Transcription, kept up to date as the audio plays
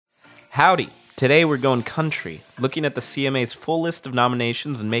Howdy! Today we're going country, looking at the CMA's full list of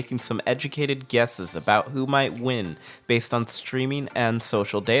nominations and making some educated guesses about who might win based on streaming and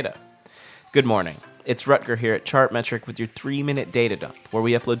social data. Good morning. It's Rutger here at Chartmetric with your 3-minute data dump, where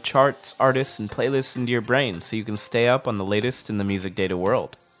we upload charts, artists, and playlists into your brain so you can stay up on the latest in the music data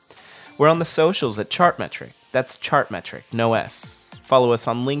world. We're on the socials at Chartmetric. That's Chartmetric, no S. Follow us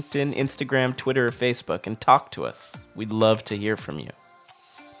on LinkedIn, Instagram, Twitter, or Facebook, and talk to us. We'd love to hear from you.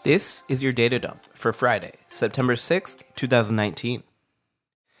 This is your data dump for Friday, September 6th, 2019.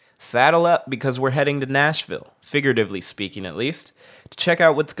 Saddle up because we're heading to Nashville, figuratively speaking at least, to check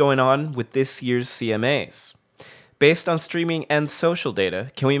out what's going on with this year's CMAs. Based on streaming and social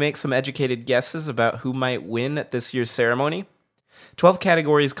data, can we make some educated guesses about who might win at this year's ceremony? 12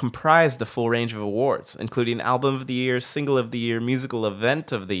 categories comprise the full range of awards, including Album of the Year, Single of the Year, Musical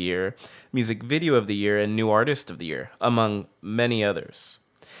Event of the Year, Music Video of the Year, and New Artist of the Year, among many others.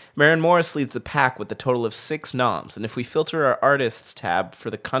 Maren Morris leads the pack with a total of 6 noms, and if we filter our Artists tab for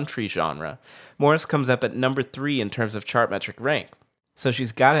the country genre, Morris comes up at number 3 in terms of Chartmetric rank. So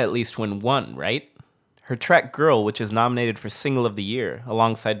she's gotta at least win one, right? Her track Girl, which is nominated for Single of the Year,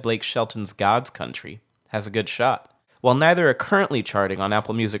 alongside Blake Shelton's God's Country, has a good shot. While neither are currently charting on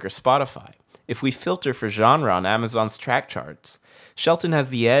Apple Music or Spotify, if we filter for genre on Amazon's track charts, Shelton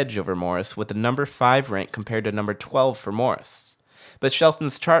has the edge over Morris with a number 5 rank compared to number 12 for Morris. But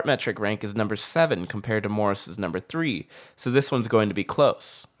Shelton's Chartmetric rank is number 7 compared to Morris's number 3, so this one's going to be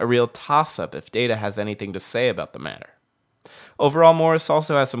close. A real toss-up if data has anything to say about the matter. Overall, Morris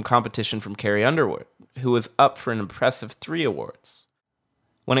also has some competition from Carrie Underwood, who was up for an impressive 3 awards.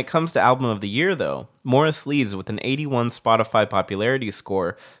 When it comes to Album of the Year, though, Morris leads with an 81 Spotify popularity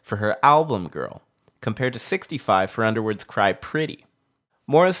score for her album Girl, compared to 65 for Underwood's Cry Pretty.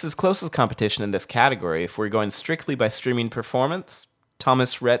 Morris's closest competition in this category, if we're going strictly by streaming performance,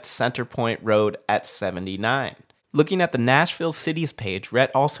 Thomas Rhett's Centerpoint Road at 79. Looking at the Nashville Cities page, Rhett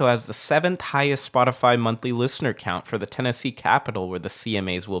also has the 7th highest Spotify monthly listener count for the Tennessee capital where the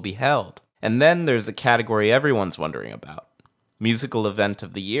CMAs will be held. And then there's the category everyone's wondering about, Musical Event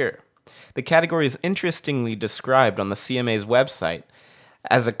of the Year. The category is interestingly described on the CMA's website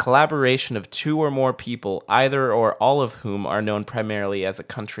as a collaboration of 2 or more people, either or all of whom are known primarily as a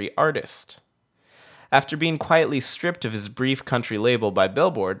country artist. After being quietly stripped of his brief country label by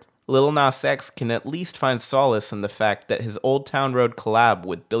Billboard, Lil Nas X can at least find solace in the fact that his Old Town Road collab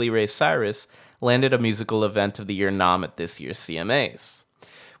with Billy Ray Cyrus landed a Musical Event of the Year nom at this year's CMAs.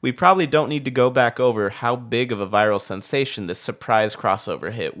 We probably don't need to go back over how big of a viral sensation this surprise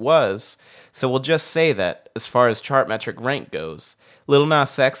crossover hit was, so we'll just say that, as far as Chartmetric rank goes, Lil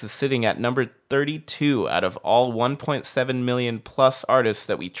Nas X is sitting at number 32 out of all 1.7 million plus artists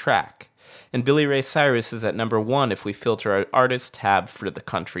that we track, and Billy Ray Cyrus is at number 1 if we filter our artist tab for the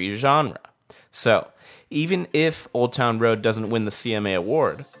country genre. So, even if Old Town Road doesn't win the CMA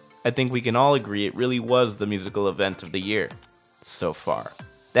award, I think we can all agree it really was the musical event of the year, so far.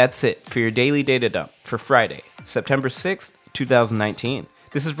 That's it for your daily data dump for Friday, September 6th, 2019.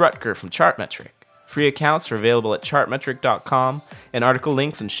 This is Rutger from Chartmetric. Free accounts are available at chartmetric.com, and article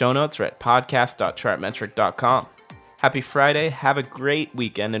links and show notes are at podcast.chartmetric.com. Happy Friday, have a great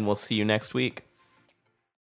weekend, and we'll see you next week.